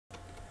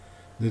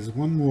There's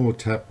one more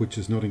tap which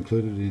is not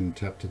included in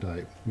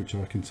TapToDate, which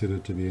I consider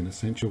to be an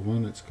essential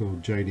one. It's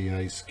called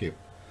jdaSkip.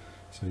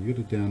 So you've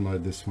got to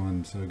download this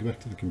one. So go back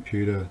to the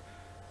computer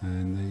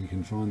and then you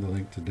can find the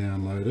link to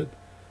download it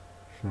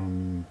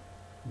from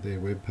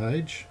their web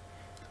page.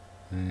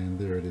 And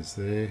there it is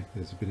there.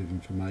 There's a bit of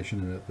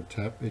information about the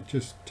tap. It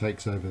just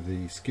takes over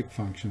the skip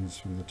functions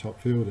from the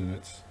Topfield, and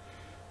it's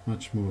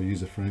much more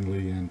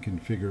user-friendly and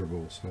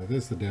configurable. So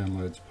there's the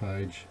downloads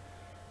page.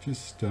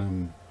 Just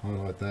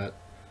highlight that,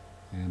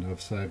 and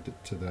I've saved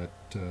it to that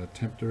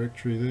temp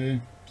directory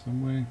there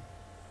somewhere.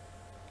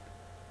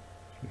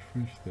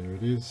 Refresh, there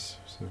it is.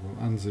 So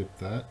we'll unzip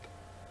that,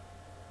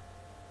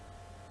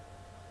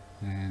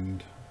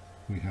 and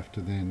we have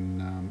to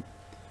then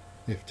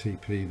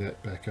FTP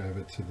that back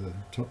over to the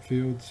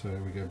Topfield. So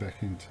we go back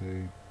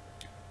into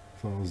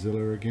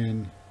FileZilla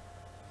again,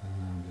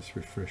 just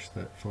refresh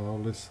that file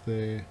list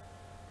there,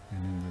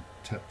 and in the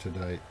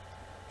TapToDate,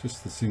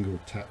 just the single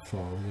tap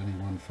file, the only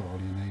one file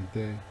you need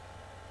there.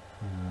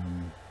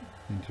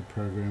 Into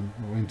program,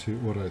 or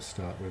into auto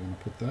start, we're going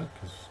to put that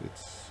because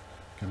it's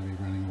going to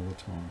be running all the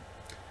time.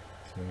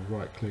 So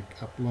right click,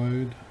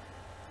 upload,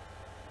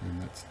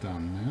 and that's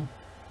done now.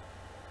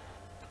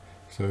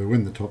 So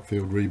when the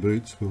Topfield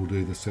reboots, we'll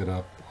do the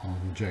setup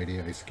on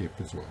jdaSkip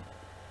as well.